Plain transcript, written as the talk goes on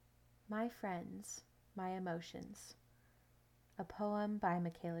My Friends, My Emotions, a poem by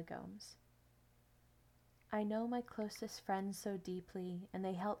Michaela Gomes. I know my closest friends so deeply, and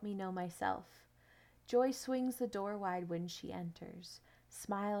they help me know myself. Joy swings the door wide when she enters,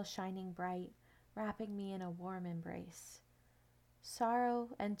 smile shining bright, wrapping me in a warm embrace. Sorrow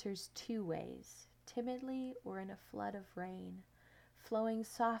enters two ways, timidly or in a flood of rain, flowing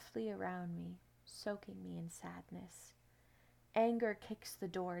softly around me, soaking me in sadness. Anger kicks the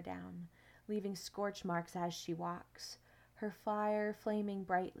door down, leaving scorch marks as she walks, her fire flaming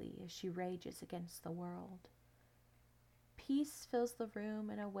brightly as she rages against the world. Peace fills the room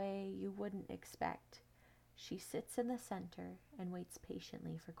in a way you wouldn't expect. She sits in the center and waits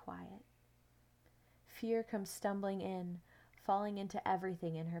patiently for quiet. Fear comes stumbling in, falling into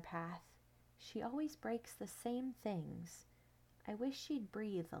everything in her path. She always breaks the same things. I wish she'd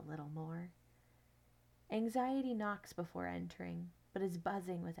breathe a little more. Anxiety knocks before entering, but is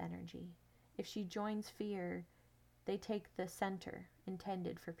buzzing with energy. If she joins fear, they take the center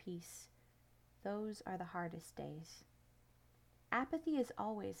intended for peace. Those are the hardest days. Apathy is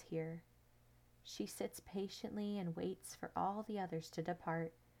always here. She sits patiently and waits for all the others to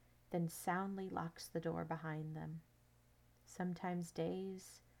depart, then soundly locks the door behind them. Sometimes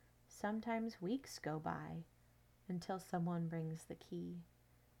days, sometimes weeks go by until someone brings the key.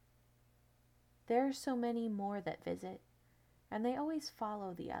 There are so many more that visit, and they always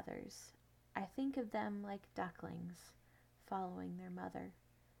follow the others. I think of them like ducklings following their mother.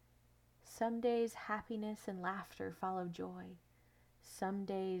 Some days happiness and laughter follow joy. Some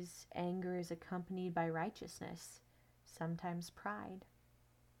days anger is accompanied by righteousness, sometimes pride.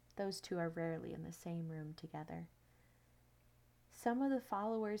 Those two are rarely in the same room together. Some of the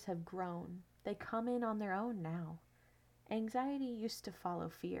followers have grown. They come in on their own now. Anxiety used to follow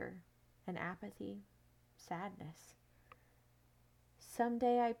fear, and apathy, sadness.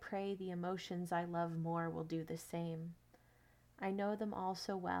 Someday I pray the emotions I love more will do the same. I know them all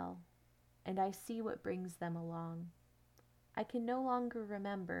so well, and I see what brings them along. I can no longer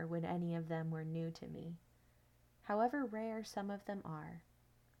remember when any of them were new to me. However rare some of them are,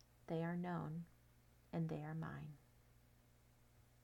 they are known, and they are mine.